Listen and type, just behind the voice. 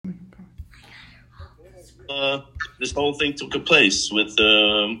this whole thing took place with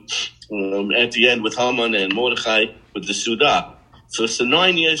at the end with Haman and Mordechai with the Suda. So for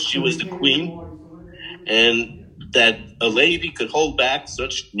 9 years she was the queen, and that a lady could hold back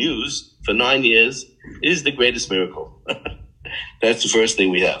such news for 9 years is the greatest miracle. That's the first thing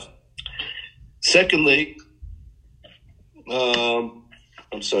we have. Secondly,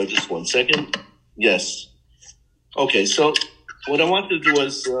 I'm sorry, just 1 second. Yes. Okay, so what I wanted to do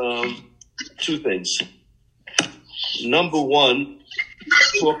was two things. Number one,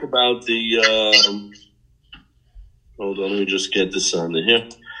 talk about the... hold on, let me just get this on here.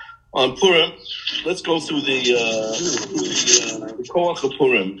 On Purim, let's go through the Koach of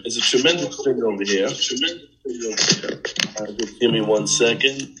Purim. There's a tremendous thing over here. Just give me 1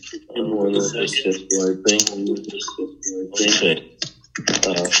 second. I want to just get the right thing. Okay.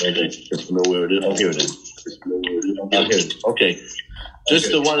 I don't know where it is. Oh, here it is. Here it is. Okay.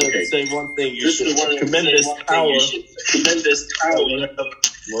 Just wanted to say one thing. Tremendous power.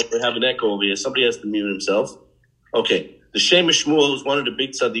 Well, we have an echo over here. Somebody has to mute himself. Okay. The Shemesh Shmuel was one of the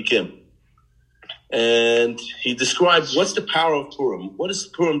big tzaddikim. And he described what's the power of Purim. What is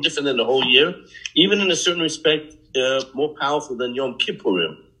Purim different than the whole year? Even in a certain respect, more powerful than Yom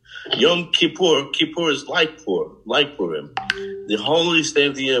Kippurim. Yom Kippur is like Purim. The holiest day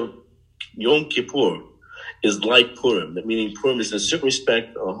of the year, Yom Kippur, is like Purim. That meaning Purim is in a certain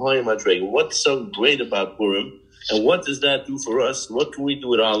respect a higher madrega. What's so great about Purim, and what does that do for us? What can we do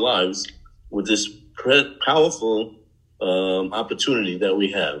with our lives with this powerful opportunity that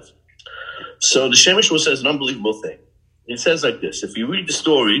we have? So the Shemesh says an unbelievable thing. It says like this. If you read the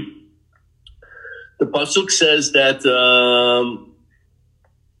story, the pasuk says that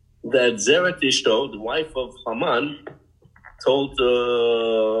that Zeret Ishto, the wife of Haman, told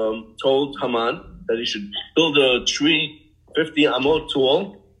Haman that he should build a tree 50 amot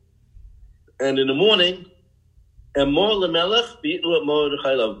tall, and in the morning, Emor lemelech v'itlu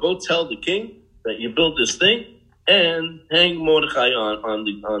Mordechai lav. Go tell the king that you built this thing and hang Mordechai on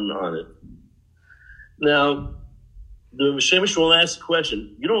it. Now, the Shemesh will ask a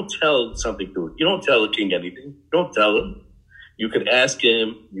question. You don't tell something to it. You don't tell the king anything. You don't tell him. You could ask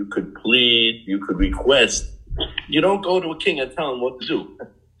him. You could plead. You could request. You don't go to a king and tell him what to do.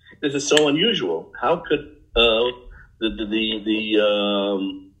 This is so unusual. How could how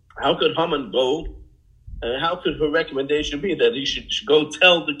could Haman go? How could her recommendation be that he should go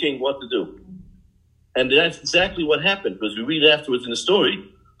tell the king what to do? And that's exactly what happened, because we read afterwards in the story.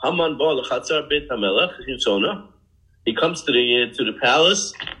 Haman ba lechatzar beit hamelech chitzona. He comes to the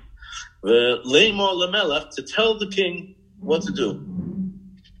palace, leimor lemelech, to tell the king what to do.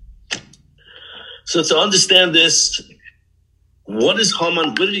 So to understand this, what is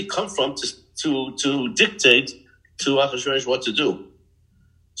Haman? Where did he come from to dictate to Achashverosh what to do?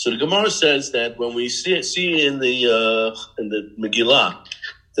 So the Gemara says that when we see in the Megillah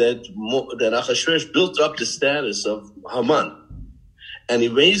that Achashverosh built up the status of Haman, and he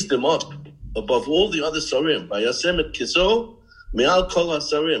raised him up above all the other sarim. Vayasem et kiso me'al kol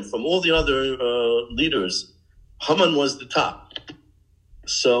hasarim. From all the other leaders, Haman was the top.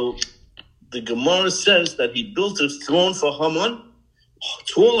 So the Gemara says that he built a throne for Haman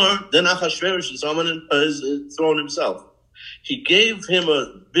taller than Achashverosh's throne himself. He gave him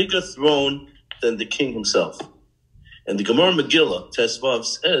a bigger throne than the king himself. And the Gemara Megillah, Tesvav,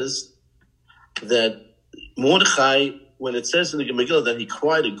 says that Mordechai, when it says in the Megillah that he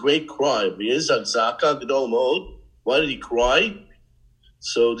cried a great cry, why did he cry?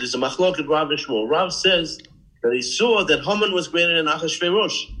 So there's a machlok at Rav and Shmuel. Rav says that he saw that Haman was greater than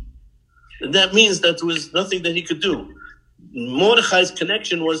Achashverosh. And that means that there was nothing that he could do. Mordechai's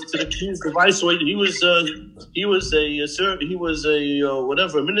connection was to the king's viceroy. He was a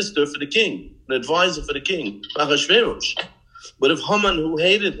minister for the king, an advisor for the king, Achashverosh. But if Haman, who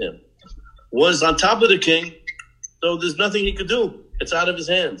hated him, was on top of the king, so there's nothing he could do. It's out of his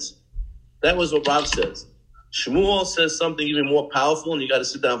hands. That was what Rav says. Shmuel says something even more powerful, and you got to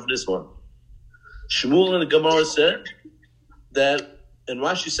sit down for this one. Shmuel in the Gemara said that, and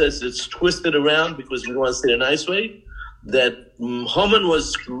Rashi says it's twisted around because we want to say it a nice way, that Haman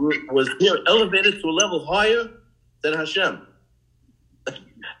was here elevated to a level higher than Hashem.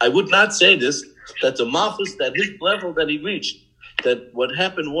 I would not say this, that the Malchus, that his level that he reached, that what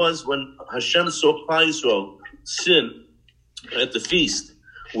happened was when Hashem saw Klal Yisrael sin at the feast,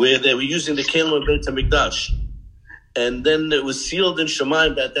 where they were using the Kelim of Beit HaMikdash, and then it was sealed in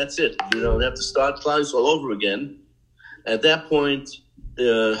Shemayim that that's it. They have to start Klal Yisrael all over again. At that point,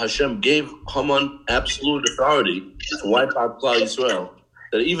 Hashem gave Haman absolute authority to wipe out Klal Yisrael.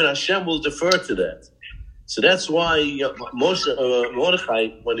 That even Hashem will defer to that. So that's why Mordechai,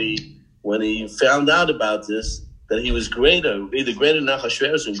 when he when he found out about this, that he was greater, either greater than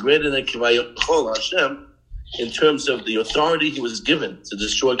Achashverosh and greater than Kivayachol Hashem, in terms of the authority he was given to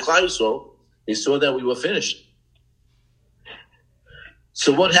destroy Klal Yisrael, he saw that we were finished.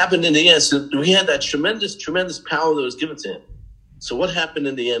 So what happened in the end? So we had that tremendous power that was given to him. So what happened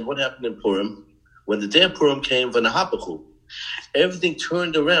in the end? What happened in Purim? When the day of Purim came, V'nahapachu, everything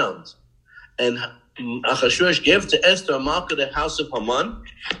turned around. And Achashverosh gave to Esther Malka the house of Haman,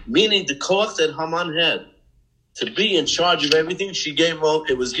 meaning the koach that Haman had to be in charge of everything.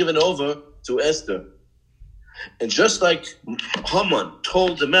 It was given over to Esther. And just like Haman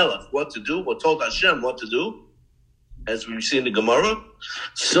told the Melech what to do, or told Hashem what to do, as we see in the Gemara,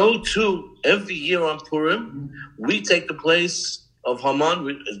 so too, every year on Purim, we take the place of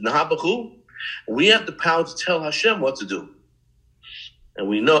Haman, Nahabachu. We have the power to tell Hashem what to do. And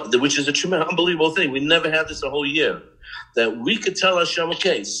we know, which is a tremendous, unbelievable thing. We never had this a whole year. That we could tell Hashem,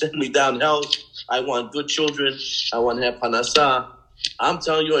 okay, send me down health. I want good children. I want to have panasah. I'm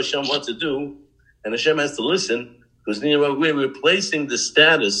telling you, Hashem, what to do. And Hashem has to listen, because we're replacing the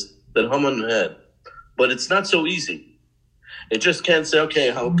status that Haman had. But it's not so easy. It just can't say,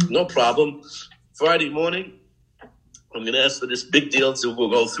 okay, no problem. Friday morning, I'm going to ask for this big deal, so we'll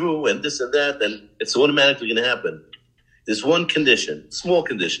go through, and this and that, and it's automatically going to happen. There's one condition, small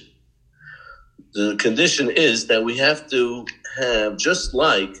condition. The condition is that we have to have, just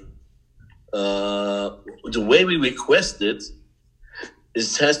like the way we request it,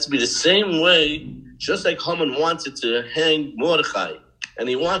 it has to be the same way, just like Haman wanted to hang Mordechai, and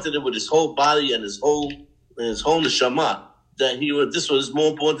he wanted it with his whole body and his whole neshama, that this was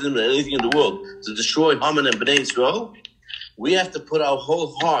more important to him than anything in the world, to destroy Haman and Bnei Yisrael. We have to put our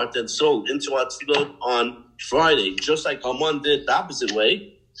whole heart and soul into our tefillot on Friday, just like Haman did the opposite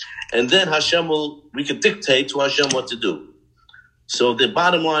way, and then we can dictate to Hashem what to do. So the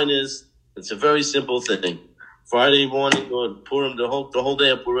bottom line is, it's a very simple thing. Friday morning or Purim, the whole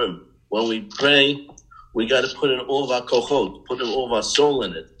day of Purim, when we pray, we got to put in all of our kochot, put in all of our soul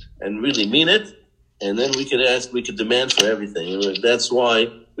in it, and really mean it. And then we could demand for everything. That's why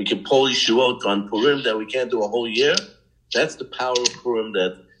we can pull Yeshuot on Purim that we can't do a whole year. That's the power of Purim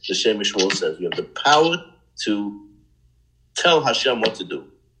that the Shem Yishmael says. We have the power to tell Hashem what to do.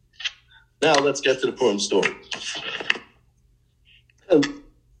 Now let's get to the Purim story.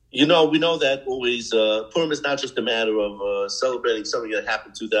 We know that always Purim is not just a matter of celebrating something that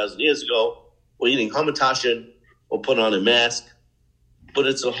happened 2,000 years ago, or eating hamatashin, or putting on a mask, but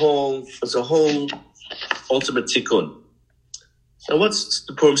it's a whole ultimate tikkun. Now, what's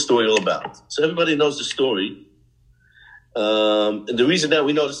the Purim story all about? So everybody knows the story, and the reason that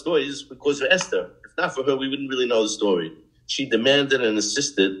we know the story is because of Esther. If not for her, we wouldn't really know the story. She demanded and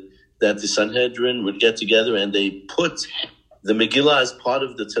insisted that the Sanhedrin would get together and they put the Megillah as part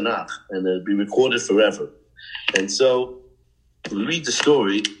of the Tanakh, and it'd be recorded forever. And so we read the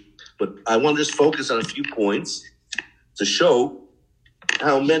story, but I want to just focus on a few points to show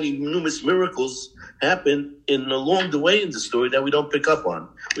how many numerous miracles happen along the way in the story that we don't pick up on.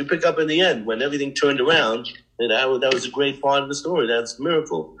 We pick up in the end when everything turned around, and that was a great part of the story. That's a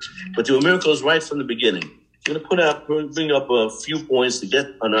miracle. But there were miracles right from the beginning. I'm going to bring up a few points to get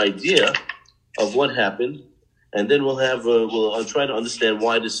an idea of what happened, and then I'll try to understand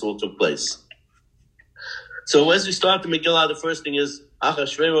why this all took place. So as we start the Megillah, the first thing is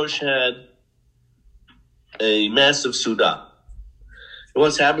Achashverosh had a massive Suda.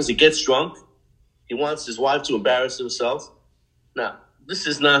 What happens? He gets drunk. He wants his wife to embarrass himself. Now, this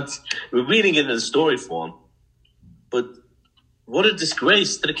is not, we're reading it in a story form, but what a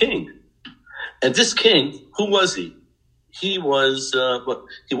disgrace to the king. And this king, who was he? He was,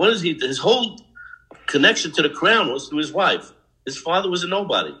 his whole connection to the crown was through his wife. His father was a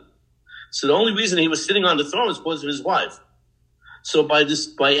nobody. So the only reason he was sitting on the throne was because of his wife. So by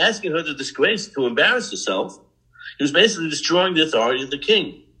asking her to embarrass herself, he was basically destroying the authority of the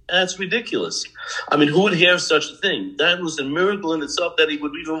king. That's ridiculous. I mean, who would hear of such a thing? That was a miracle in itself that he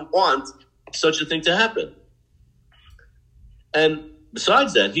would even want such a thing to happen. And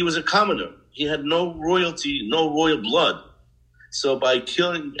besides that, he was a commoner. He had no royalty, no royal blood. So by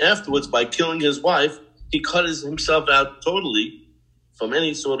killing his wife, he cut himself out totally from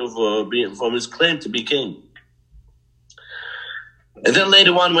any sort of from his claim to be king. And then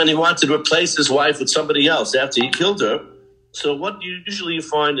later on, when he wanted to replace his wife with somebody else after he killed her, so what you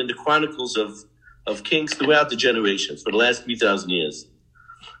find in the chronicles of kings throughout the generations for the last 3,000 years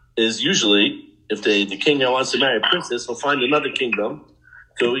is usually if the king now wants to marry a princess, he'll find another kingdom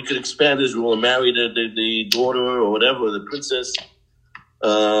so he could expand his rule and marry the daughter or whatever, the princess.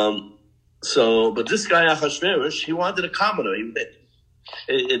 But this guy Achashverosh, he wanted a commoner.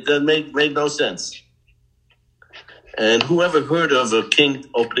 It made no sense. And whoever heard of a king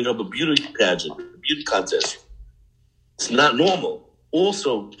opening up a beauty pageant, a beauty contest? It's not normal.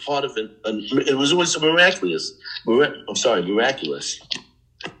 Also, part of it, it was always miraculous. Miraculous.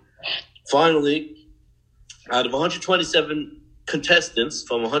 Finally, out of 127 contestants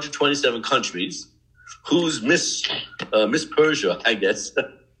from 127 countries, who's Miss Persia, I guess,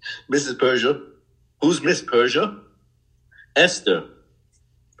 Mrs. Persia. Who's Miss Persia? Esther.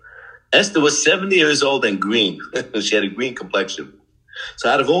 Esther was 70 years old and green. She had a green complexion. So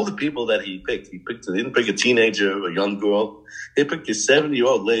out of all the people that he didn't pick a teenager or a young girl. He picked a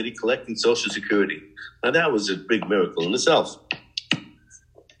 70-year-old lady collecting Social Security. Now that was a big miracle in itself.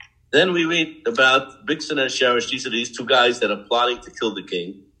 Then we read about Bigsan and Sheresh. These are these two guys that are plotting to kill the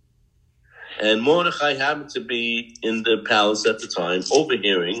king. And Mordechai happened to be in the palace at the time,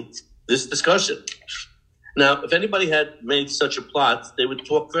 overhearing this discussion. Now, if anybody had made such a plot, they would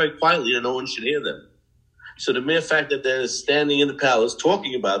talk very quietly and no one should hear them. So the mere fact that they're standing in the palace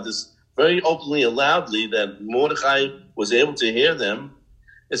talking about this very openly and loudly, that Mordechai was able to hear them,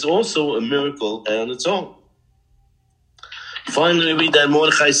 is also a miracle on its own. Finally, we read that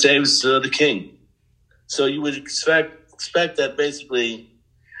Mordechai saves the king. So you would expect that basically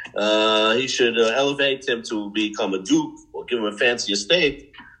he should elevate him to become a duke or give him a fancy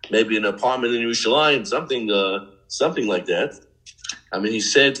estate, maybe an apartment in Yerushalayim, something like that. I mean,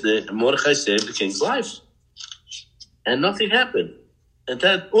 Mordechai saved the king's life. And nothing happened. And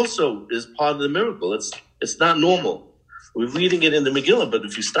that also is part of the miracle. It's not normal. We're reading it in the Megillah, but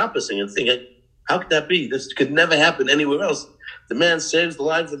if you stop us and think, how could that be? This could never happen anywhere else. The man saves the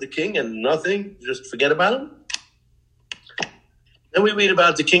life of the king and nothing, just forget about him. Then we read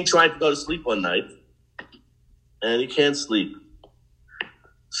about the king trying to go to sleep one night, and he can't sleep.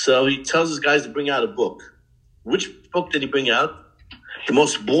 So he tells his guys to bring out a book. Which book did he bring out? The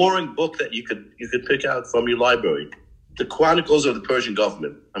most boring book that you could pick out from your library. The Chronicles of the Persian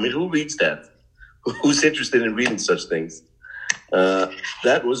Government. I mean, who reads that? Who's interested in reading such things?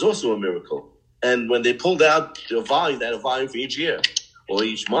 That was also a miracle. And when they pulled out a volume, they had a volume for each year or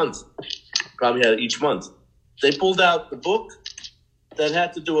each month. Probably had it each month. They pulled out the book that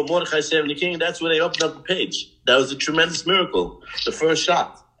had to do with Mordechai saving the king. That's where they opened up the page. That was a tremendous miracle. The first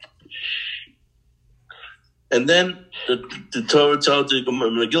shot. And then the Torah the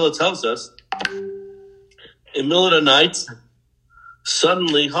Megillah tells us, in the middle of the night,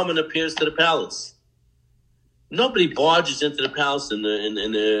 suddenly Haman appears to the palace. Nobody barges into the palace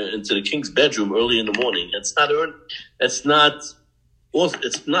into the king's bedroom early in the morning. It's not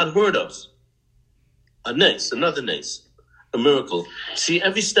heard of. A nace, another nace, a miracle. See,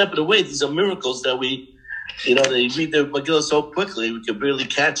 every step of the way, these are miracles that they read the Megillah so quickly we can barely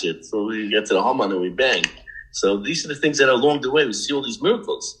catch it. So we get to the Haman and we bang. So these are the things that are along the way. We see all these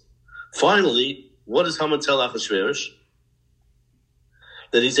miracles. Finally, what does Haman tell Achashverosh?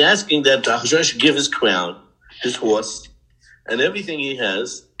 That he's asking that Achashverosh give his crown, his horse, and everything he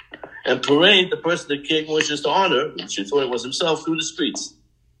has, and parade the person the king wishes to honor, which he thought it was himself, through the streets.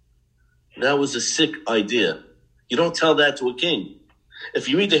 That was a sick idea. You don't tell that to a king. If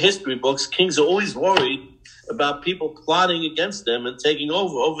you read the history books, kings are always worried about people plotting against them and taking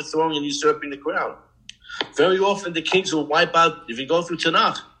over, overthrowing and usurping the crown. Very often the kings will wipe out, if you go through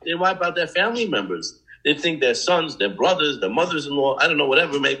Tanakh, they wipe out their family members. They think their sons, their brothers, their mothers-in-law, I don't know,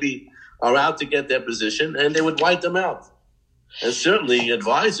 whatever it may be, are out to get their position, and they would wipe them out. And certainly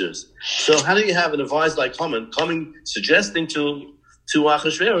advisors. So how do you have an advisor like Haman coming, suggesting to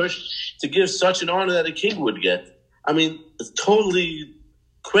Achashverosh to give such an honor that a king would get? I mean, it's totally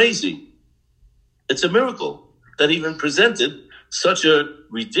crazy. It's a miracle that even presented such a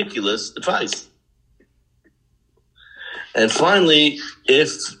ridiculous advice. And finally,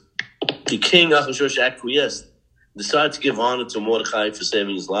 if the king Achashverosh acquiesced, decided to give honor to Mordechai for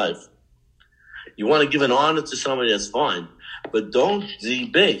saving his life, you want to give an honor to somebody, that's fine, but don't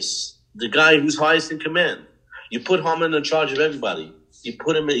debase the guy who's highest in command. You put Haman in charge of everybody. You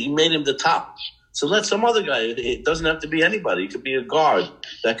made him the top. So let some other guy. It doesn't have to be anybody. It could be a guard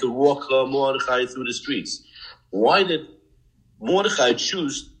that could walk Mordechai through the streets. Why did Mordechai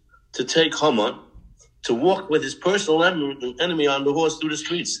choose to take Haman to walk with his personal enemy on the horse through the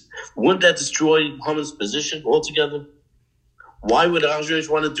streets? Wouldn't that destroy Haman's position altogether? Why would Achashverosh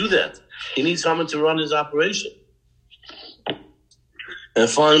want to do that? He needs Haman to run his operation. And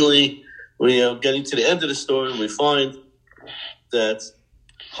finally, we are getting to the end of the story, and we find that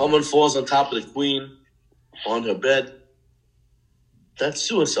Haman falls on top of the queen on her bed. That's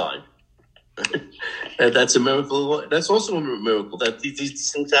suicide. And that's a miracle. That's also a miracle that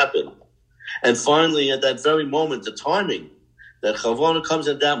these things happen. And finally, at that very moment, the timing, that Chavona comes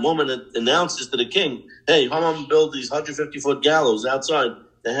at that moment and announces to the king, hey, Haman built these 150-foot gallows outside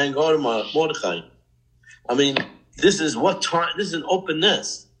to hang Mordechai. I mean, this is what time, this is an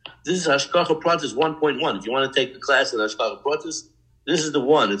openness. This is Hashgacha Pratis 1.1. If you want to take the class in Hashgacha Pratis, this is the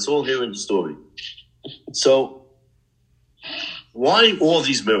one. It's all here in the story. So, why all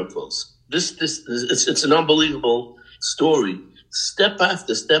these miracles? It's an unbelievable story. Step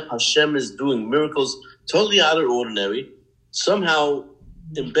after step, Hashem is doing miracles totally out of the ordinary, somehow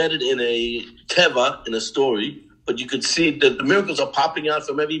embedded in a teva, in a story, but you could see that the miracles are popping out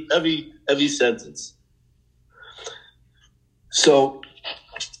from every sentence. So,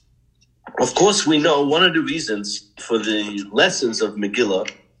 of course, we know one of the reasons for the lessons of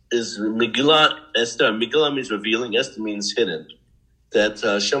Megillah is Megillah Esther. Megillah means revealing, Esther means hidden. That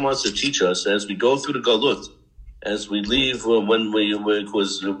Hashem wants to teach us as we go through the Galut, as we leave, when it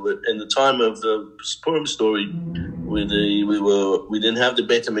was in the time of the Purim story, we didn't have the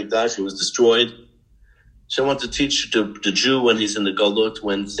Beit HaMikdash, it was destroyed. Hashem wants to teach the Jew when he's in the Galut,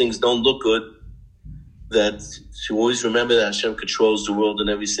 when things don't look good, that you always remember that Hashem controls the world and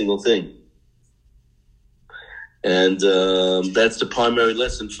every single thing. And that's the primary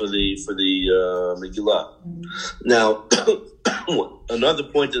lesson for the Megillah. Now, another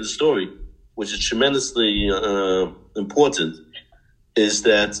point in the story, which is tremendously important, is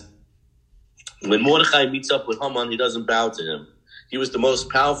that when Mordechai meets up with Haman, he doesn't bow to him. He was the most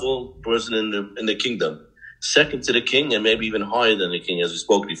powerful person in the kingdom, second to the king, and maybe even higher than the king, as we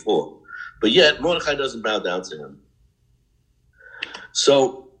spoke before. But yet, Mordechai doesn't bow down to him.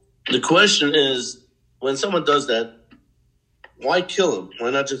 So the question is, when someone does that, why kill him? Why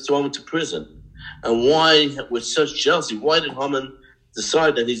not just throw him into prison? And why, with such jealousy, why did Haman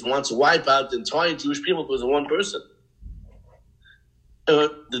decide that he wants to wipe out the entire Jewish people because of one person?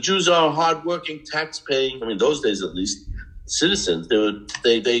 The Jews are hard-working, tax-paying, those days at least, citizens.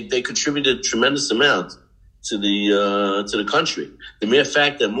 They contributed a tremendous amount to the country. The mere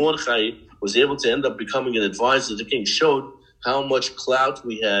fact that Mordechai was able to end up becoming an advisor to the king showed how much clout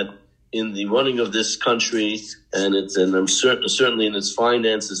we had in the running of this country, and certainly in its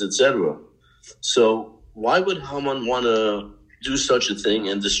finances, etc. So why would Haman want to do such a thing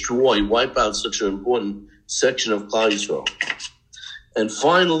and wipe out such an important section of Klal Yisrael? And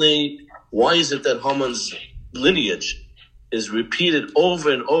finally, why is it that Haman's lineage is repeated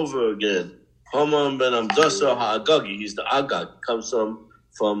over and over again? Haman ben Amdasa ha'Agagi, he's the Agag, comes from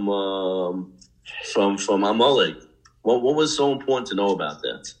Amalek. What was so important to know about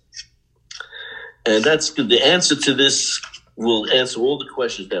that? And that's the answer to this will answer all the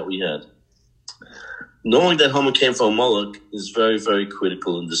questions that we had. Knowing that Haman came from Amalek is very, very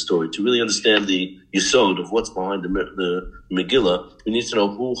critical in the story. To really understand the yesod of what's behind the Megillah, we need to know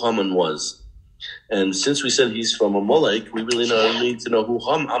who Haman was. And since we said he's from Amalek, we really need to know who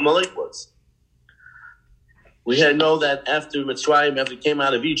Amalek was. We know that after Mitzrayim, after we came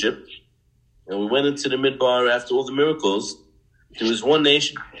out of Egypt, and we went into the Midbar after all the miracles, there was one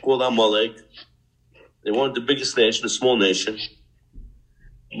nation called Amalek. They weren't the biggest nation, a small nation.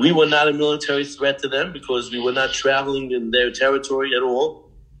 We were not a military threat to them because we were not traveling in their territory at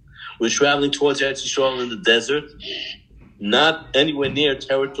all. We were traveling towards Eretz Yisrael in the desert, not anywhere near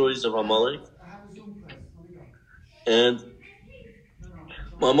territories of Amalek. And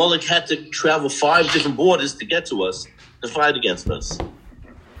Amalek had to travel 5 different borders to get to us, to fight against us.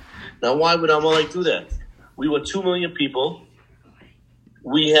 Now, why would Amalek do that? We were 2 million people.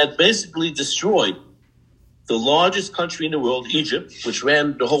 We had basically destroyed the largest country in the world, Egypt, which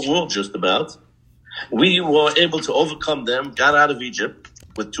ran the whole world just about. We were able to overcome them, got out of Egypt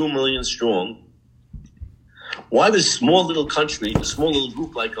with 2 million strong. Why would a small little country, a small little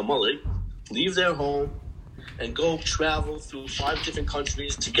group like Amalek, leave their home and go travel through 5 different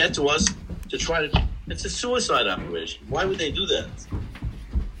countries to get to us to try to... It's a suicide operation. Why would they do that?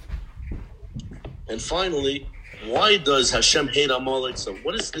 And finally, why does Hashem hate Amalek? So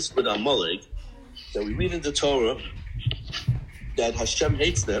what is this with Amalek that we read in the Torah that Hashem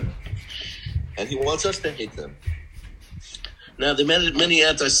hates them and he wants us to hate them? Now, there are many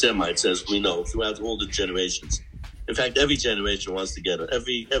anti-Semites, as we know, throughout all the generations. In fact, every generation wants to get it.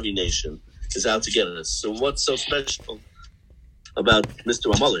 Every nation is out to get us. So what's so special about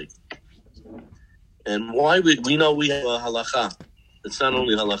Mr. Amalek? And why we know we have a halacha. It's not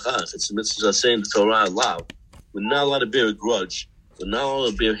only halacha, it's mitzvah saying the Torah aloud. We're not allowed to bear a grudge. We're not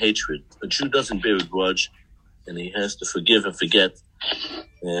allowed to bear hatred. A Jew doesn't bear a grudge, and he has to forgive and forget.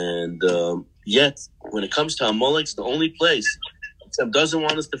 And yet, when it comes to Amalek, it's the only place Hashem doesn't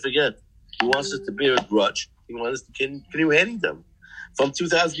want us to forget. He wants us to bear a grudge. He wants us to continue hating them from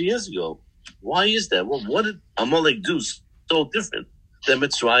 2,000 years ago. Why is that? Well, what did Amalek do so different than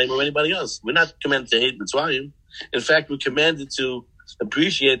Mitzrayim or anybody else. We're not commanded to hate Mitzrayim. In fact, we're commanded to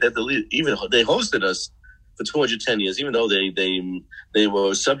appreciate that even they hosted us for 210 years, even though they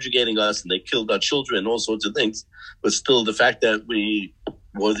were subjugating us and they killed our children and all sorts of things. But still, the fact that we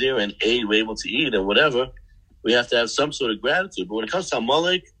were there and were able to eat and whatever, we have to have some sort of gratitude. But when it comes to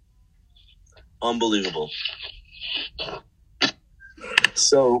Amalek, unbelievable.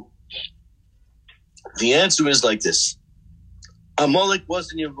 So the answer is like this. Amalek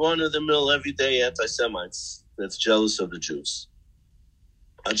wasn't your run-of-the-mill everyday anti-Semites that's jealous of the Jews.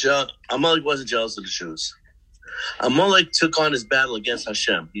 Amalek wasn't jealous of the Jews. Amalek took on his battle against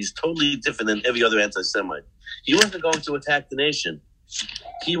Hashem. He's totally different than every other anti-Semite. He wasn't going to attack the nation.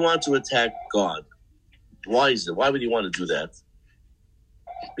 He wanted to attack God. Why is it? Why would he want to do that?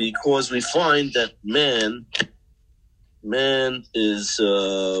 Because we find that man is,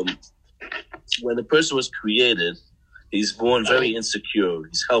 when the person was created, he's born very insecure.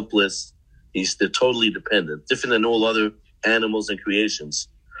 He's helpless. He's totally dependent, different than all other animals and creations.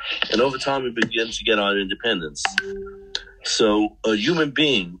 And over time, we begin to get our independence. So a human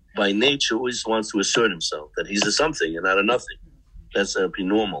being, by nature, always wants to assert himself, that he's a something and not a nothing. That's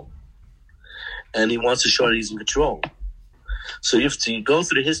normal. And he wants to show that he's in control. So if you go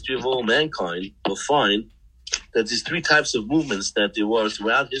through the history of all mankind, we'll find that there's three types of movements that there were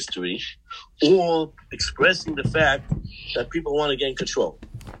throughout history, all expressing the fact that people want to gain control.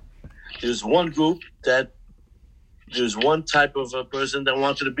 There's one group there's one type of a person that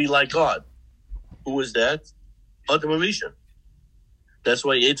wanted to be like God. Who was that? Adam HaRishon. That's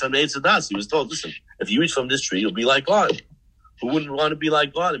why he ate from the Eitz Hadas. He was told, listen, if you eat from this tree, you'll be like God. Who wouldn't want to be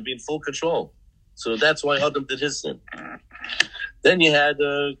like God and be in full control? So that's why Adam did his sin. Then you had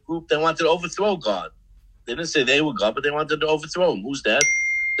a group that wanted to overthrow God. They didn't say they were God, but they wanted to overthrow him. Who's that?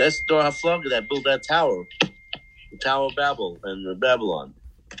 That's Dor HaFlaga that built that tower, the Tower of Babel and Babylon.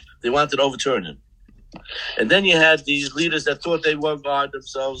 They wanted to overturn him. And then you had these leaders that thought they were God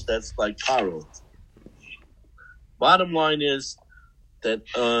themselves. That's like Paro. Bottom line is that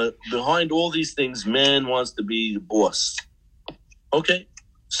behind all these things, man wants to be the boss. Okay,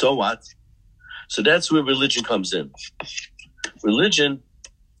 so what? So that's where religion comes in. Religion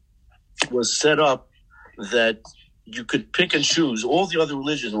was set up that you could pick and choose. All the other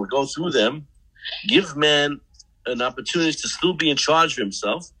religions would go through them, give man an opportunity to still be in charge of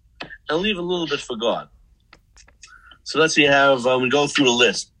himself, and leave a little bit for God. So let's see we go through the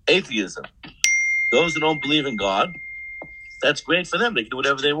list. Atheism. Those that don't believe in God, that's great for them. They can do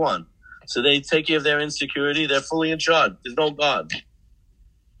whatever they want. So they take care of their insecurity. They're fully in charge. There's no God.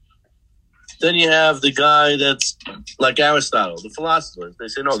 Then you have the guy that's like Aristotle, the philosophers. They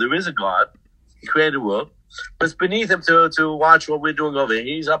say, no, there is a God. He created the world. But it's beneath him to watch what we're doing over here.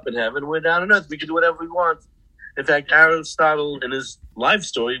 He's up in heaven. We're down on earth. We can do whatever we want. In fact, Aristotle, in his life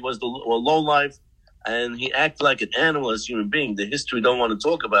story, was a low life, and he acted like an animal as a human being. The history don't want to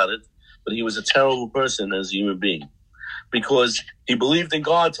talk about it, but he was a terrible person as a human being because he believed in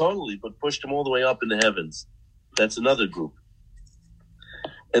God totally, but pushed him all the way up in the heavens. That's another group.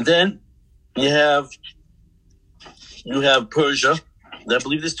 And then you have Persia that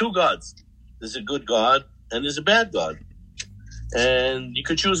believe there's two gods. There's a good God and there's a bad God. And you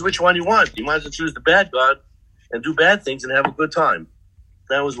could choose which one you want. You might as well choose the bad God and do bad things and have a good time.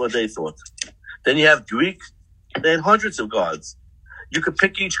 That was what they thought. Then you have Greek. They had hundreds of gods. You could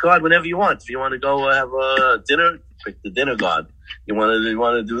pick each god whenever you want. If you want to go have a dinner, pick the dinner god. You want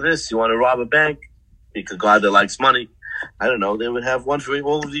to do this. You want to rob a bank, pick a god that likes money. I don't know. They would have one for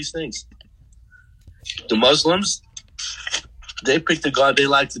all of these things. The Muslims, they picked a god they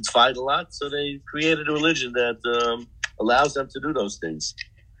like to fight a lot, so they created a religion that allows them to do those things.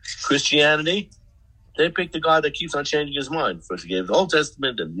 Christianity, they picked a God that keeps on changing his mind. First he gave the Old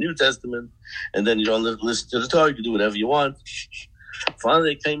Testament and the New Testament, and then you don't listen to the Torah, you can do whatever you want.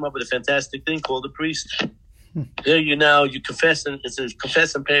 Finally, they came up with a fantastic thing called the priest. There you confess, and it's a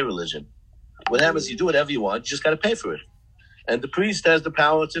confess and pay religion. What happens, you do whatever you want, you just got to pay for it. And the priest has the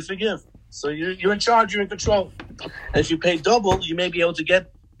power to forgive. So you're in charge, you're in control. And if you pay double, you may be able to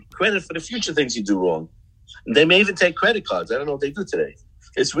get credit for the future things you do wrong. And they may even take credit cards. I don't know what they do today.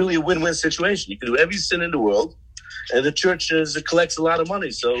 It's really a win-win situation. You can do every sin in the world, and the church collects a lot of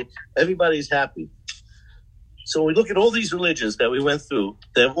money, so everybody's happy. So when we look at all these religions that we went through,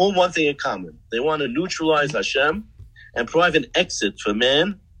 they have all one thing in common. They want to neutralize Hashem and provide an exit for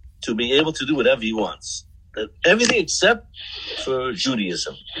man to be able to do whatever he wants. Everything except for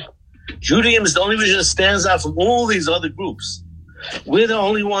Judaism. Judaism is the only religion that stands out from all these other groups. We're the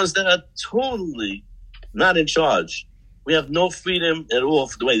only ones that are totally not in charge. We have no freedom at all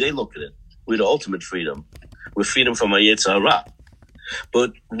for the way they look at it. We're the ultimate freedom. with freedom from our Yetzer Hara.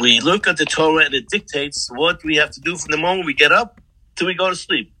 But we look at the Torah and it dictates what we have to do from the moment we get up till we go to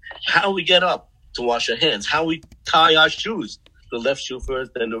sleep. How we get up to wash our hands, how we tie our shoes, the left shoe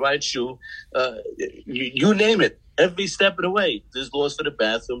first, then the right shoe, you name it, every step of the way. There's laws for the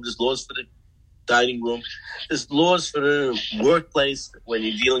bathroom, there's laws for the dining room, there's laws for the workplace when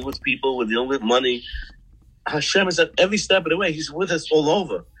you're dealing with people, when you're dealing with money. Hashem is at every step of the way. He's with us all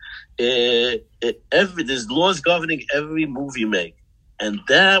over. There's laws governing every move you make. And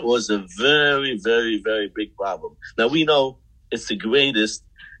that was a very, very, very big problem. Now, we know it's the greatest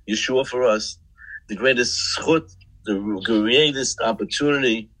Yeshua for us, the greatest schut, the greatest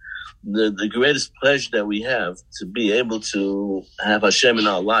opportunity, the greatest pleasure that we have to be able to have Hashem in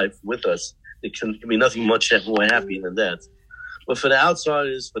our life with us. It can be nothing much more happy than that. But for the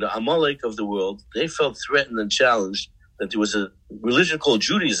outsiders, for the Amalek of the world, they felt threatened and challenged that there was a religion called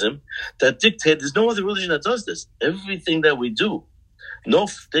Judaism that dictated there's no other religion that does this. Everything that we do, no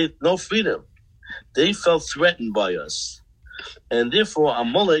freedom. They felt threatened by us. And therefore,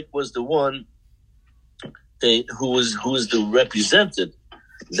 Amalek was the one who was the represented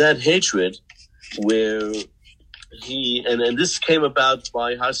that hatred, where and this came about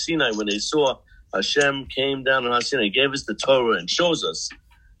by Har Sinai when they saw Hashem came down on Har Sinai, gave us the Torah and shows us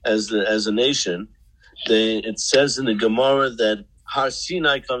as a nation. It says in the Gemara that Har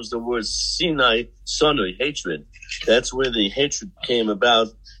Sinai comes the word Sinai, sonoi, hatred. That's where the hatred came about,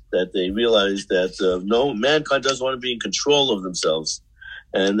 that they realized that no, mankind doesn't want to be in control of themselves.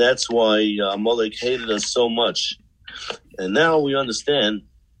 And that's why Amalek hated us so much. And now we understand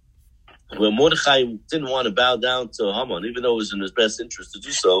where Mordechai didn't want to bow down to Haman, even though it was in his best interest to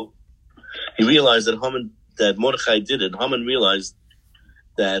do so. He realized that Mordechai did it. Haman realized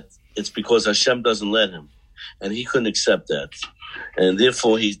that it's because Hashem doesn't let him. And he couldn't accept that. And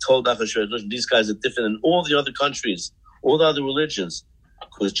therefore he told Achashverosh, listen, these guys are different than all the other countries, all the other religions,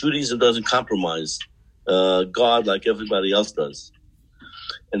 because Judaism doesn't compromise God like everybody else does.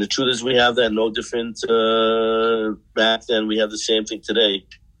 And the truth is we have that no different back then. We have the same thing today.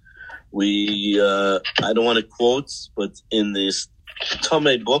 I don't want to quote, but in this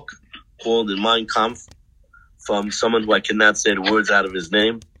Talmud book called the Mein Kampf, from someone who I cannot say the words out of his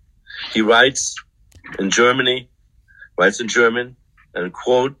name, he writes in German, and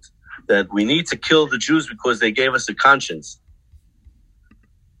quote, that we need to kill the Jews because they gave us a conscience.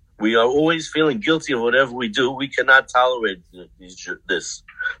 We are always feeling guilty of whatever we do. We cannot tolerate this.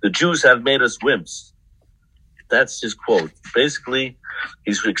 The Jews have made us wimps. That's his quote. Basically,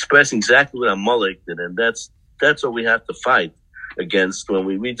 he's expressing exactly what Amalek did, and that's what we have to fight against. When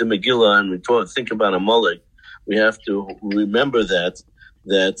we read the Megillah and we think about Amalek, we have to remember that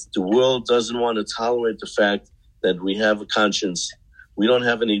the world doesn't want to tolerate the fact that we have a conscience. We don't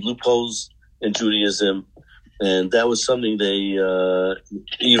have any loopholes in Judaism. And that was something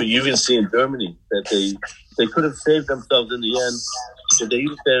you even see in Germany, that they could have saved themselves in the end. But they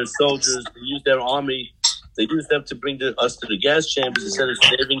used their soldiers, they used their army, they used them to bring us to the gas chambers instead of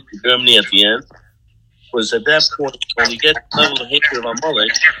saving Germany at the end. Was at that point, when you get the level of hatred of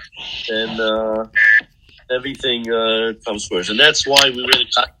Amalek, then everything comes first. And that's why we wear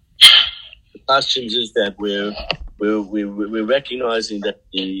the costumes, is that we're recognizing that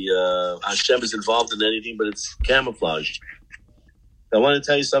the Hashem is involved in anything, but it's camouflaged. I want to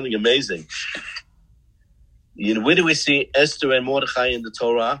tell you something amazing. Where do we see Esther and Mordechai in the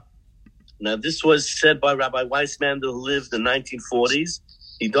Torah? Now, this was said by Rabbi Weissman, who lived in the 1940s.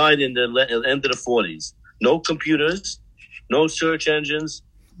 He died in the end of the 40s. No computers, no search engines,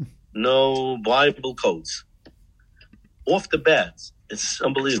 no Bible codes. Off the bat, it's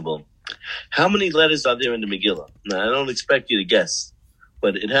unbelievable. How many letters are there in the Megillah? Now, I don't expect you to guess,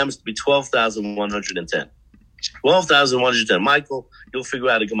 but it happens to be 12,110. 12,110. Michael, you'll figure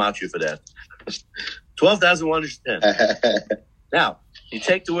out a gematria for that. 12,110. Now, you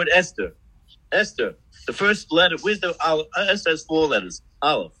take the word Esther. Esther, the first letter, where's the Aleph? Esther has 4 letters.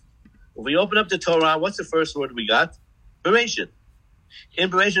 Aleph. If we open up the Torah, what's the first word we got? Bereshit. In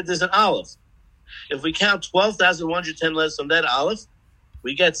Bereshit, there's an Aleph. If we count 12,110 letters from that Aleph,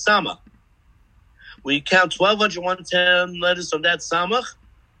 we get Samach. We count 1,210 letters from that Samach,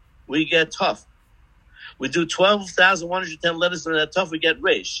 we get Tuf. We do 12,110 letters from that Tuf, we get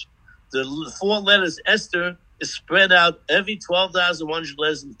Resh. The 4 letters Esther is spread out every 12,100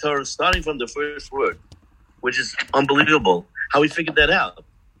 letters in the Torah, starting from the first word, which is unbelievable how we figured that out.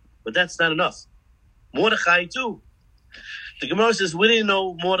 But that's not enough. Mordechai too. The Gemara says, where do you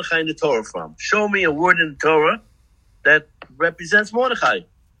know Mordechai in the Torah from? Show me a word in the Torah that represents Mordechai.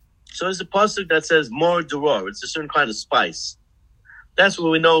 So there's a pasuk that says Mordorah. It's a certain kind of spice. That's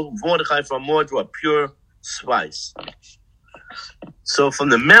where we know Mordechai from, Mordorah, pure Spice. So from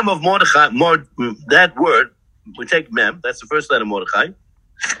the mem of Mordechai, that word, we take mem, that's the first letter Mordechai.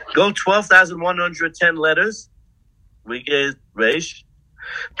 Go 12,110 letters, we get Resh.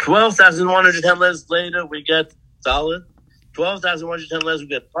 12,110 letters later, we get Dalet. 12,110 letters, we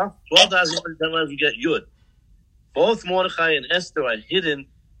get Tav. 12,110 letters, we get Yud. Both Mordechai and Esther are hidden,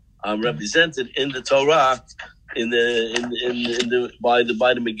 represented in the Torah, by the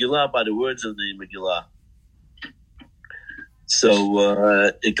Megillah, by the words of the Megillah. So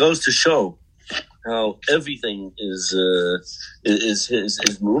it goes to show how everything is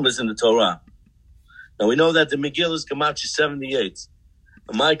rumors in the Torah. Now we know that the Megillah is Gematria 78.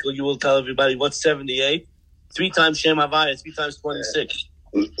 Michael, you will tell everybody what's 78. 3 times Shem Havaya, 3 times 26.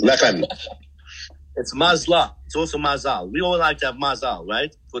 Lechem. It's Mazlah. It's also Mazal. We all like to have Mazal,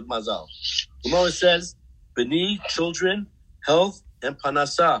 right? Put Mazal. Gemara says, B'ni, children, health, and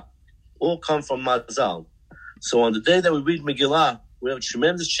Panasah all come from Mazal. So on the day that we read Megillah, we have a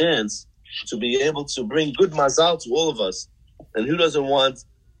tremendous chance to be able to bring good Mazal to all of us. And who doesn't want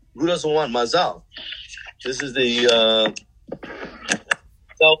Mazal? This is the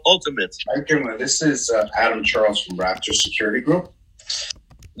ultimate. This is Adam Charles from Raptor Security Group.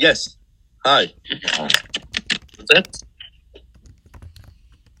 Yes. Hi. What's that?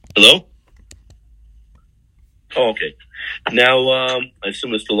 Hello? Oh, okay. Now, I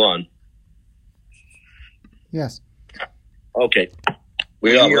assume it's still on. Yes. Okay.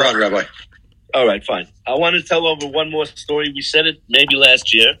 We're on, Rabbi. All right, fine. I want to tell over one more story. We said it maybe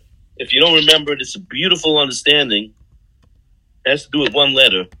last year. If you don't remember it, it's a beautiful understanding. It has to do with one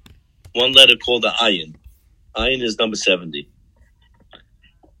letter called the Ayin. Ayin is number 70.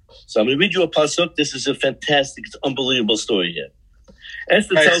 So I'm going to read you a pasuk. This is a fantastic, it's unbelievable story here.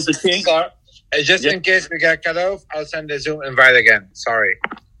 Esther tells the king. Just in case we get cut off, I'll send the Zoom invite again. Sorry.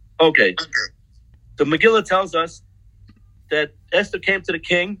 Okay. The Megillah tells us that Esther came to the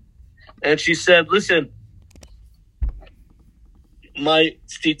king and she said, listen, give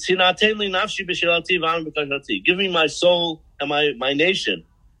me my soul and my nation,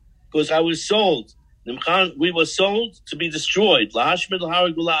 because I was sold. We were sold to be destroyed, to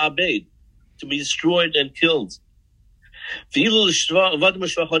be destroyed and killed.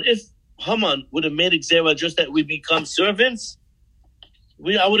 If Haman would have made Xerah just that we become servants,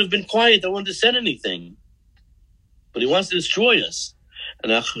 I would have been quiet. I wouldn't have said anything. But he wants to destroy us.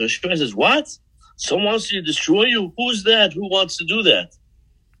 And Achashverosh says, what? Someone wants to destroy you? Who's that? Who wants to do that?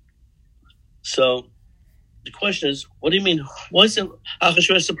 So the question is, what do you mean? Wasn't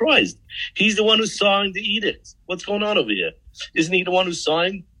Achashverosh surprised? He's the one who signed the edict. What's going on over here? Isn't he the one who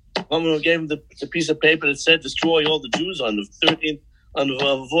signed? Haman gave him the piece of paper that said destroy all the Jews on the 13th, on the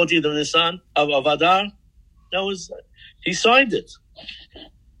 14th of Nisan, of Adar. He signed it.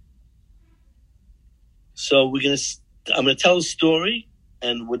 So I'm going to tell a story,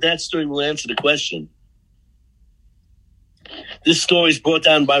 and with that story, we'll answer the question. This story is brought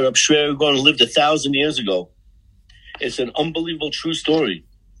down by Reb Shrer, who lived 1,000 years ago. It's an unbelievable true story.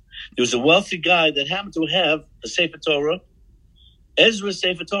 There was a wealthy guy that happened to have a Sefer Torah, Ezra's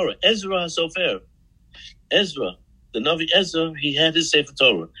Sefer Torah, Ezra HaSofer. Ezra, the Navi Ezra, he had his Sefer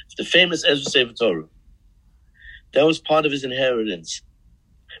Torah. It's the famous Ezra Sefer Torah. That was part of his inheritance.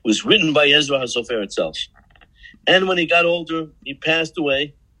 It was written by Ezra HaSofer itself. And when he got older, he passed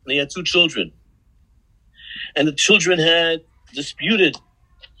away, and he had 2 children. And the children had disputed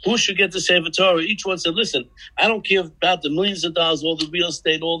who should get the Sefer Torah. Each one said, listen, I don't care about the millions of dollars, all the real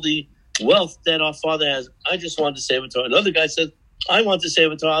estate, all the wealth that our father has. I just want the Sefer Torah. Another guy said, I want the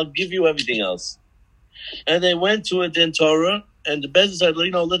Sefer Torah. I'll give you everything else. And they went to a Din Torah, and the Bezdin said,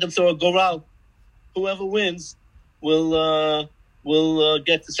 let them throw a goral. Whoever wins will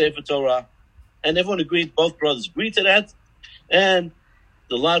get the Sefer Torah. And everyone agreed, both brothers agreed to that. And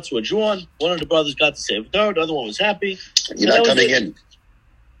the lots were drawn. One of the brothers got the Sefer Torah. The other one was happy. You're not coming in.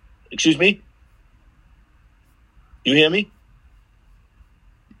 Excuse me? You hear me?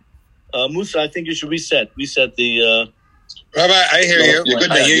 Musa, I think you should reset. Reset the... Rabbi, I hear you. You're good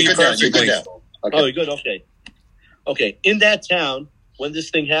now. You're good now. Okay. Oh, you're good? Okay. Okay. In that town, when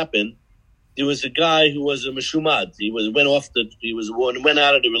this thing happened, there was a guy who was a Meshumad. He went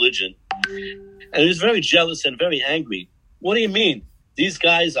out of the religion. And he was very jealous and very angry. What do you mean? These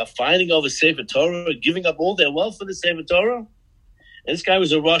guys are fighting over Sefer Torah, giving up all their wealth for the Sefer Torah? And this guy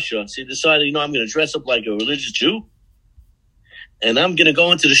was a Russia. So he decided, I'm going to dress up like a religious Jew. And I'm going to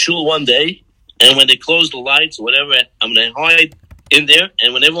go into the shul one day. And when they close the lights or whatever, I'm going to hide in there.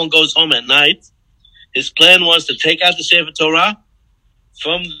 And when everyone goes home at night, his plan was to take out the Sefer Torah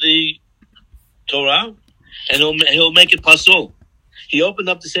from the Torah, and he'll make it pasul. He opened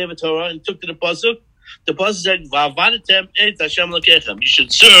up the Sefer Torah and took to the pasuk, The pasuk said, "Va'avadetem et Hashem Elokechem." You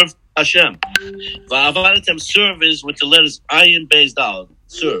should serve Hashem. Va'avadetem, serve is with the letters ayin beis dal.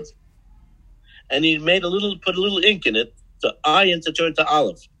 Serve. And he put a little ink in it, to ayin to turn to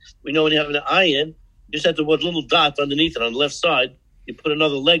aleph. We know when you have an ayin, you just have to put a little dot underneath it on the left side. You put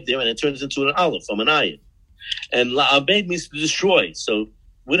another leg there, and it turns into an aleph from an ayin. And la'abed means to destroy. So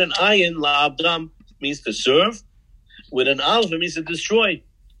with an ayin, la'abdam means to serve. With an aleph, it means to destroy.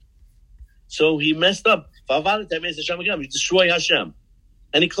 So he messed up. Va'avadetem means Hashem again. You destroy Hashem.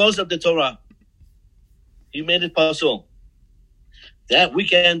 And he closed up the Torah. He made it pasul. That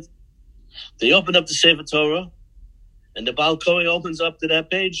weekend, they opened up the Sefer Torah, and the Baal Koreh opens up to that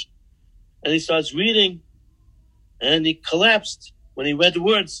page, and he starts reading, and he collapsed when he read the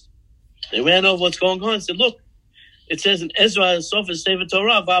words. They ran over what's going on and said, look, it says in Ezra, Sofer Sefer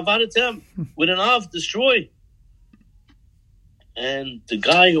Torah, Va'avadetem, with an Av, destroy. And the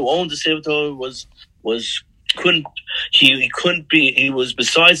guy who owned the Sefer Torah was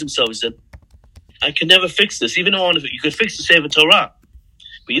besides himself. He said, I can never fix this, even though you could fix the Sefer Torah.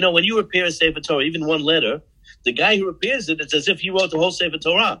 But when you repair a Sefer Torah, even one letter, the guy who repairs it, it's as if he wrote the whole Sefer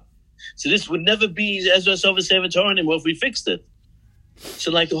Torah. So this would never be Ezra Sofer Sefer Torah anymore if we fixed it.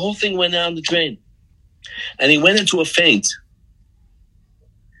 So the whole thing went down the drain. And he went into a faint.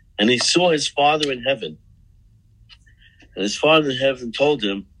 And he saw his Father in heaven. And his Father in heaven told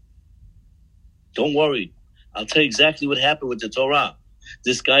him, don't worry, I'll tell you exactly what happened with the Torah.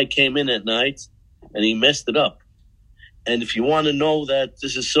 This guy came in at night and he messed it up. And if you want to know that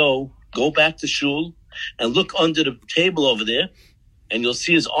this is so, go back to shul and look under the table over there, and you'll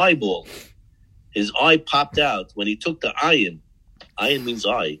see his eyeball. His eye popped out when he took the ayin. Ayin means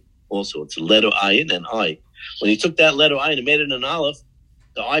eye also. It's a letter ayin and eye. When he took that letter ayin and made it an aleph,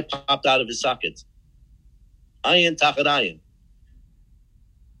 the eye popped out of his socket. Ayin tachat ayin.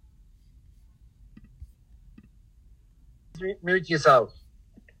 Mute yourself.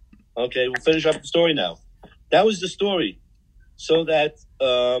 Okay, we'll finish up the story now. That was the story. So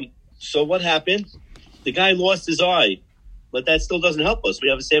what happened? The guy lost his eye, but that still doesn't help us. We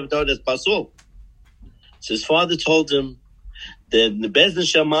have a Sefer Torah that's pasul. So his father told him that the Beis Din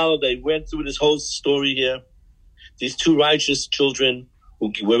Shamalo, they went through this whole story here. These two righteous children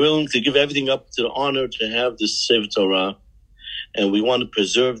who were willing to give everything up to the honor to have this Sefer Torah, and we want to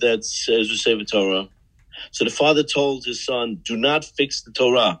preserve that Sefer Torah. So the father told his son, do not fix the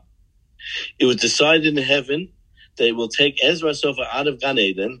Torah. It was decided in heaven they will take Ezra Sofer out of Gan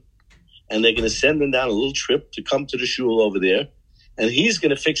Eden, and they're going to send him down a little trip to come to the shul over there, and he's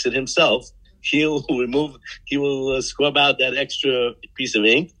going to fix it himself. He will scrub out that extra piece of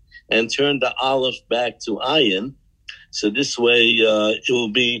ink and turn the aleph back to ayin. So this way, it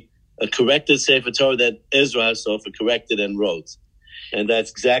will be a corrected Sefer Torah that Ezra Sofer corrected and wrote, and that's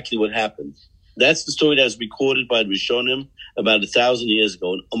exactly what happened. That's the story that was recorded by the Rishonim about 1,000 years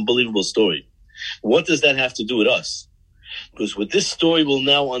ago. An unbelievable story. What does that have to do with us? Because with this story, we'll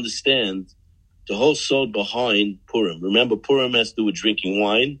now understand the whole soul behind Purim. Remember, Purim has to do with drinking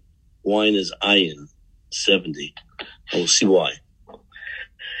wine. Wine is ayin, 70. And we'll see why.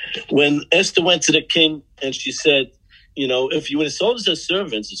 When Esther went to the king and she said, if you would have sold us as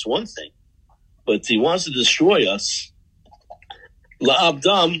servants, it's one thing. But he wants to destroy us.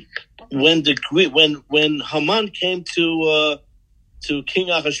 La'abdam, when Haman came to King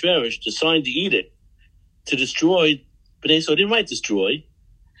Ahasuerus to sign the edict to destroy, but so he didn't write destroy.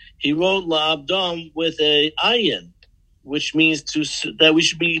 He wrote La'abdam with a ayin, which means that we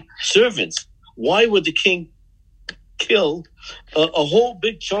should be servants. Why would the king kill a whole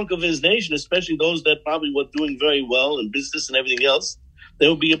big chunk of his nation, especially those that probably were doing very well in business and everything else? That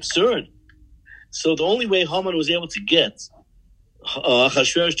would be absurd. So the only way Haman was able to get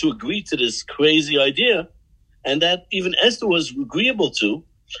Ahasuerus to agree to this crazy idea, and that even Esther was agreeable to,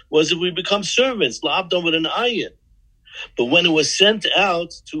 was if we become servants, la'abdam with an ayin. But when it was sent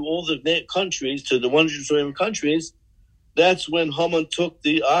out to all the countries, to the 100 countries, that's when Haman took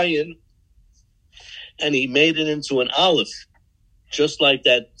the ayin and he made it into an aleph, just like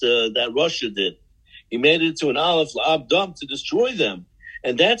that Russia did. He made it into an aleph, la'abdam, to destroy them.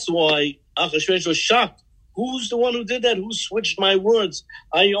 And that's why Ahasuerus was shocked. Who's the one who did that? Who switched my words?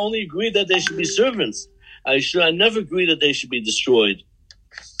 I only agreed that they should be servants. I never agreed that they should be destroyed.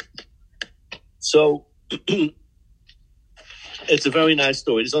 So it's a very nice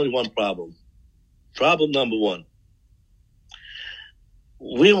story. There's only one problem. Problem number one.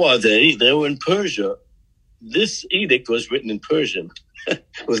 Where were they? They were in Persia. This edict was written in Persian. It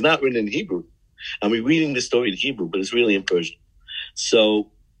was not written in Hebrew. And we're reading the story in Hebrew, but it's really in Persian.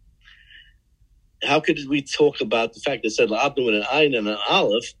 So how could we talk about the fact that it said La'abdam with an ayin and an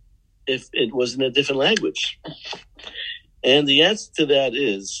aleph if it was in a different language? And the answer to that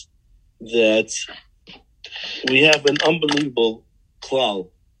is that we have an unbelievable klal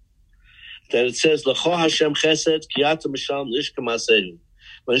that it says, L'cho Hashem chesed ki ata mishal l'ishka ma'asehu.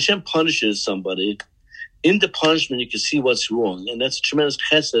 When Hashem punishes somebody, in the punishment you can see what's wrong, and that's a tremendous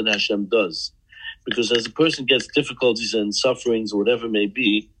chesed Hashem does. Because as a person gets difficulties and sufferings or whatever it may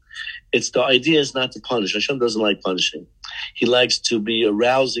be, the idea is not to punish. Hashem doesn't like punishing. He likes to be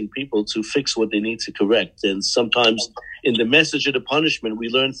arousing people to fix what they need to correct. And sometimes in the message of the punishment, we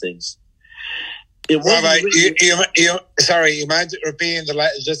learn things. Rabbi, you mind repeating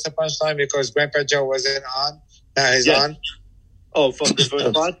just the punchline because Grandpa Joe wasn't on? Now he's on. Oh, from the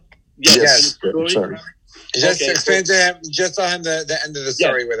first part? Yes. Sorry. Just explain to him, just tell him the end of the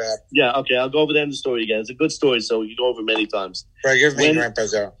story with that. Yeah, okay, I'll go over the end of the story again. It's a good story, so you go over it many times. Forgive me, Grandpa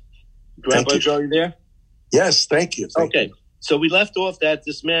Joe. Grandpa Joe, are you there? Yes, thank you. So we left off that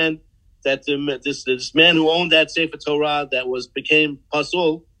this man who owned that Sefer Torah that became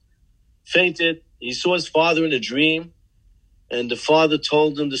pasul, fainted. He saw his father in a dream, and the father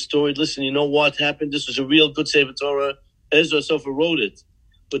told him the story. Listen, you know what happened? This was a real good Sefer Torah. Ezra Sofer wrote it.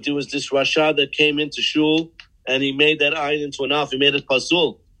 But there was this Rasha that came into Shul, and he made that ayin into an alf. He made it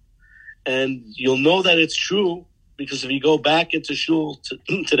pasul. And you'll know that it's true, because if you go back into Shul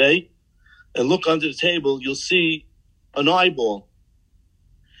today and look under the table, you'll see an eyeball.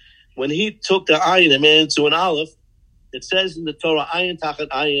 When he took the ayin and made it into an aleph, it says in the Torah, ayin tachat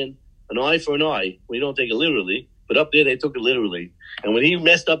ayin, an eye for an eye. We don't take it literally, but up there they took it literally. And when he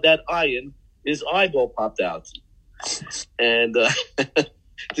messed up that ayin, his eyeball popped out. And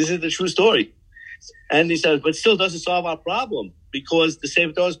this is the true story. And he says, but still doesn't solve our problem because the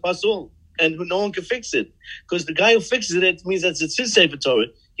Sefer Torah is pasul and no one can fix it. Because the guy who fixes it means that it's his Sefer Torah.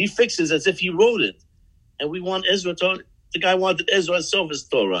 He fixes as if he wrote it. And we want Ezra Torah. The guy wanted Ezra Sofer's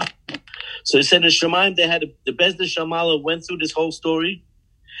Torah. So he said in Shemaim, they had the Bezdin Shamala went through this whole story,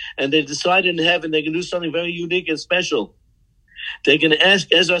 and they decided in heaven they're going to do something very unique and special. They're going to ask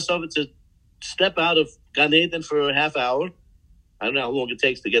Ezra Sofer to step out of Gan Eden for a half hour. I don't know how long it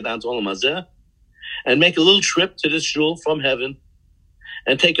takes to get down to Olam Hazeh, and make a little trip to this shul from heaven,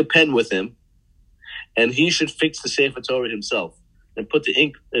 and take a pen with him, and he should fix the Sefer Torah himself, and put the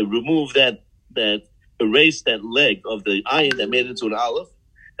ink, remove that erase that leg of the ayin that made it into an aleph,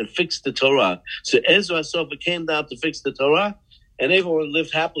 and fix the Torah. So Ezra Sofer came down to fix the Torah, and everyone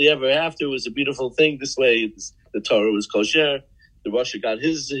lived happily ever after. It was a beautiful thing. This way, the Torah was kosher. The Rasha got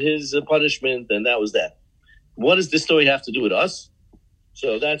his punishment, and that was that. What does this story have to do with us?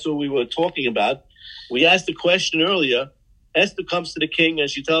 So that's what we were talking about. We asked the question earlier. Esther comes to the king, and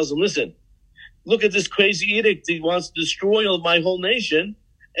she tells him, listen, look at this crazy edict. He wants to destroy my whole nation.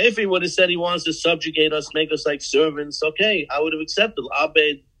 If he would have said he wants to subjugate us, make us like servants, okay, I would have accepted.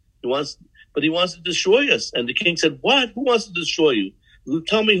 Abed, he wants to destroy us. And the king said, what? Who wants to destroy you?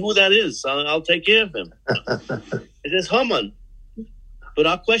 Tell me who that is. I'll take care of him. It says Haman. But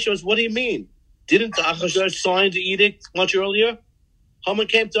our question was, what do you mean? Didn't Achashverosh sign the edict much earlier? Haman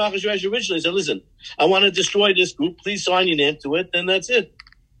came to Achashverosh originally and said, listen, I want to destroy this group. Please sign your name to it. And that's it.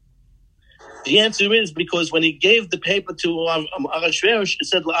 The answer is because when he gave the paper to Achashverosh, it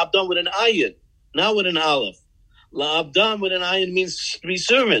said La'abdan with an ayin, not with an aleph. La'abdan with an ayin means 3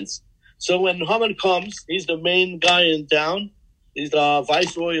 servants. So when Haman comes, he's the main guy in town. He's the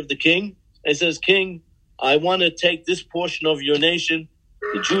viceroy of the king. And says, King, I want to take this portion of your nation.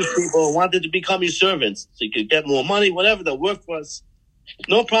 The Jewish people wanted to become your servants. So you could get more money, whatever, they'll work for us.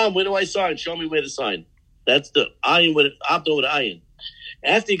 No problem. Where do I sign? Show me where to sign. That's the ayin with Abdan with ayin.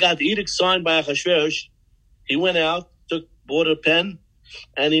 After he got the edict signed by Achashverosh, he went out, bought a pen,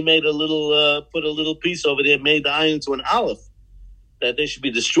 and he made put a little piece over there, made the ayin into an aleph, that they should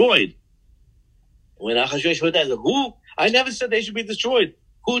be destroyed. When Achashverosh heard that, he said, who? I never said they should be destroyed.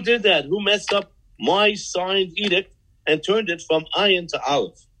 Who did that? Who messed up my signed edict and turned it from ayin to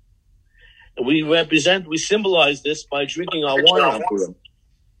aleph? And we symbolize this by drinking our wine on Purim.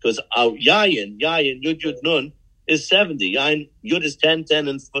 Because our yayin, yud, nun, is 70. Yayin, yud is 10,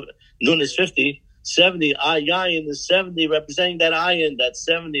 and nun is 50. 70, yayin is 70, representing that ayin, that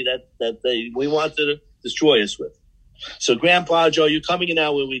 70 that we want to destroy us with. So, Grandpa Joe, you're coming in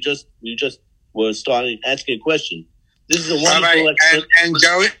now where we just were starting asking a question. This is a wonderful and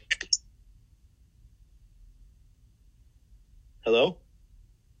Joe. Hello?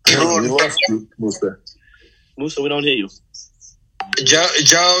 We lost you, Musa. Musa, we don't hear you.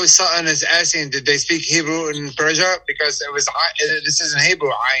 Joe Sutton is asking, did they speak Hebrew in Persia? Because this is in Hebrew,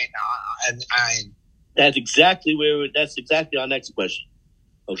 ayin. That's exactly our next question.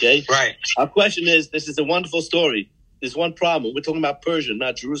 Okay? Right. Our question is, this is a wonderful story. There's one problem. We're talking about Persia,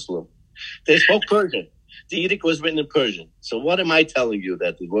 not Jerusalem. They spoke Persian. The edict was written in Persian. So what am I telling you?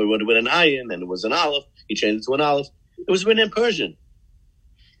 That it would have been an ayin and it was an aleph. He changed it to an aleph. It was written in Persian.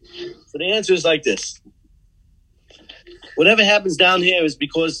 So the answer is like this. Whatever happens down here is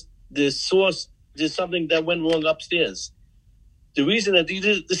because the source, there's something that went wrong upstairs. The reason that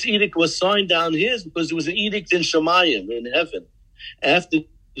this edict was signed down here is because there was an edict in Shemayim, in heaven, after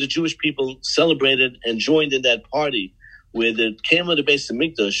the Jewish people celebrated and joined in that party where the Kema, the Beis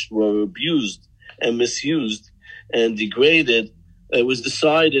Hamikdash, were abused and misused and degraded. It was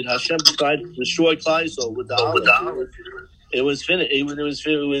decided, Hashem decided to destroy Klal Yisrael with the Aleph. It was finished. It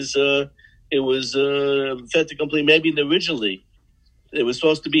was fait accompli. Maybe originally it was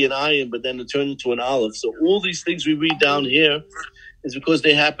supposed to be an ayin, but then it turned into an aleph. So all these things we read down here is because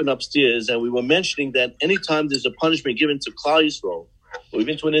they happen upstairs. And we were mentioning that anytime there's a punishment given to Klal Yisrael or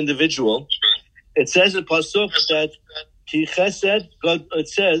even to an individual, it says in Pasuk that Ki Chesed, God, it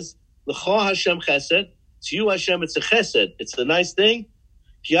says, L'cha Hashem Chesed, to you Hashem, it's a Chesed. It's a nice thing.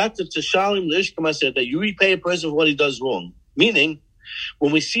 That you repay a person for what he does wrong. Meaning,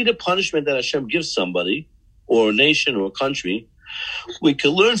 when we see the punishment that Hashem gives somebody, or a nation, or a country, we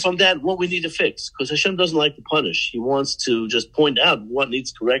can learn from that what we need to fix. Because Hashem doesn't like to punish. He wants to just point out what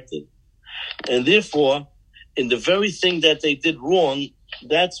needs corrected. And therefore, in the very thing that they did wrong,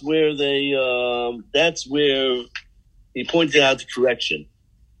 that's where he pointed out the correction.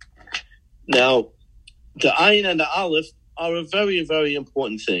 Now, the ayin and the aleph are a very, very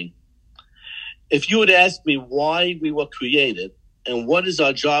important thing. If you would ask me why we were created and what is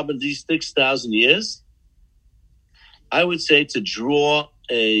our job in these 6,000 years, I would say to draw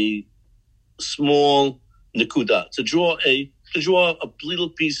a small nekuda, to draw a little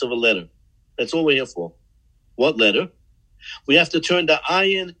piece of a letter. That's all we're here for. What letter? We have to turn the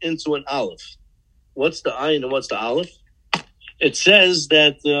ayin into an aleph. What's the ayin and what's the aleph? It says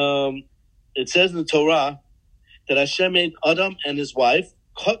that it says in the Torah that Hashem made Adam and his wife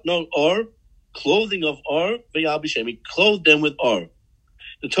kotnon or, clothing of or, v'yalbishem. He clothed them with or.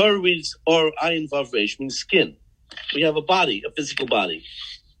 The Torah reads or ayin vav resh, means skin. We have a body, a physical body.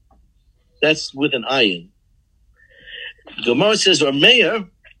 That's with an ayin. Gemara says, or Meir,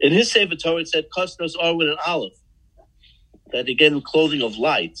 in his Sefer Torah, it said kosnos or with an aleph. That again, clothing of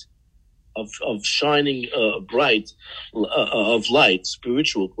light, of shining bright, of light,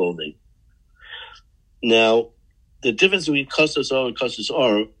 spiritual clothing. Now, the difference between kosnos or and kosnos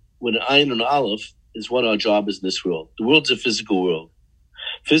or with an ayin and an aleph is what our job is in this world. The world's a physical world.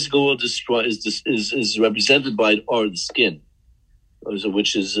 Physical world is represented by or the skin,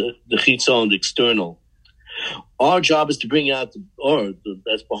 which is the chitzon, the external. Our job is to bring out the or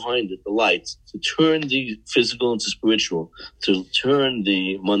that's behind it, the light, to turn the physical into spiritual, to turn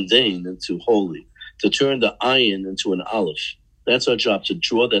the mundane into holy, to turn the ayin into an aleph. That's our job, to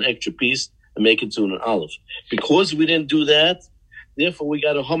draw that extra piece and make it to an aleph. Because we didn't do that, therefore we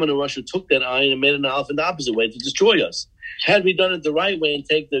got a Haman in Russia took that ayin and made an aleph in the opposite way to destroy us. Had we done it the right way and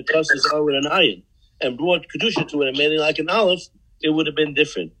take the kosnos or with an ayin and brought kedusha to it and made it like an aleph, it would have been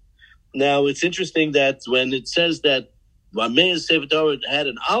different. Now, it's interesting that when it says that Rameir's Sefer Torah had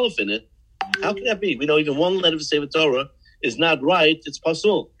an aleph in it, how can that be? We know even one letter of Sefer Torah is not right, it's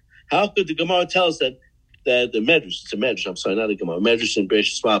pasul. How could the Gemara tell us that the Medrash, it's a Medrash, I'm sorry, not a Gemara, Medrash and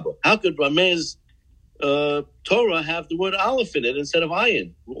Bereshit Rabbah. How could Rameir's Torah have the word aleph in it instead of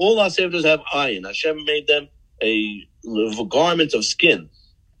ayin? All our Sefer Torahs have ayin. Hashem made them a garment of skin.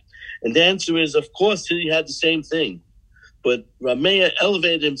 And the answer is, of course, he had the same thing. But Rameir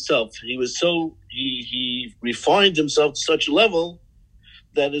elevated himself. He was he refined himself to such a level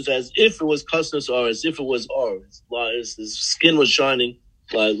that is as if it was kosnos or, as if it was or. His skin was shining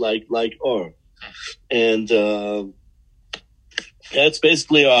like or. And that's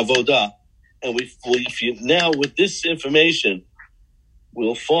basically our avodah. And now with this information,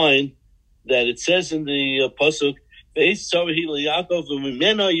 we'll find that it says in the pasuk,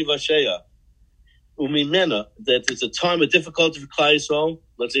 Umimena, that it's a time of difficulty for Klal Yisrael.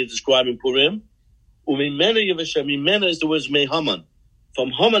 Let's say describing Purim. Umimena Yivashem. Mimena is the words Mei Haman.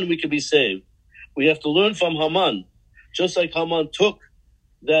 From Haman we can be saved. We have to learn from Haman. Just like Haman took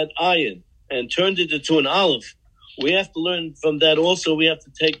that ayin and turned it into an aleph, we have to learn from that also. We have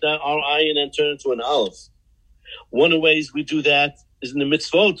to take that our ayin and turn it into an aleph. One of the ways we do that is in the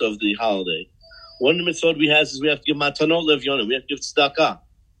mitzvot of the holiday. One of the mitzvot we have is we have to give matanot levyonim. We have to give tzedakah.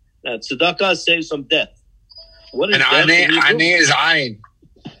 Now, tzedakah saves from death. What is death? Ani is ayin.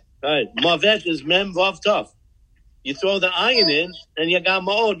 Right. Mavet is mem vav taf. You throw the ayin in, and you got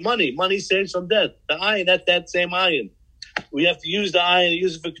ma'od, money. Money saves from death. The ayin, that's that same ayin. We have to use the ayin,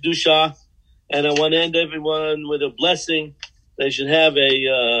 use it for kedusha. And I want to end everyone with a blessing. They should have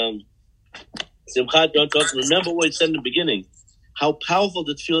a Simchat Yom Tov. Remember what we said in the beginning, how powerful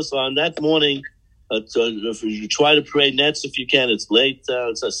the tefillos are on that morning. If you try to pray nets if you can, it's late.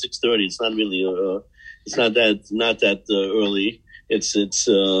 It's at 6:30. It's not really. It's not that early. It's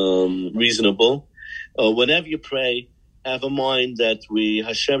reasonable. Whenever you pray, have a mind that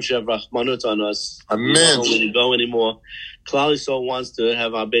Hashem should have Rahmanut on us. Amen. We don't really go anymore. Klal Yisrael wants to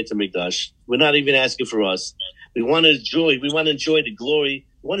have our Beit HaMikdash. We're not even asking for us. We want to enjoy. We want to enjoy the glory.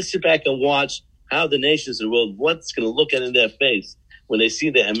 We want to sit back and watch how the nations of the world, what's going to look at in their face when they see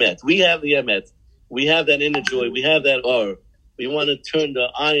the Emet. We have the Emet. We have that inner joy. We have that awe. We want to turn the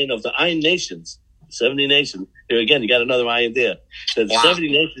iron of the iron nations, 70 nations. Here again, you got another iron there. The 70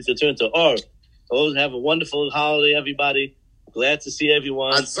 nations to turn to awe. Always have a wonderful holiday, everybody. Glad to see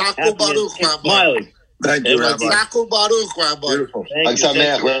everyone. Azaku Baruch, smiling. Thank you, Rabbi. Azaku Baruch, Rabbi. Beautiful. Thank you,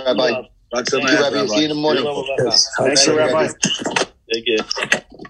 Rabbi. Thank you, Rabbi. See you in the morning. Thanks, Rabbi. Take care.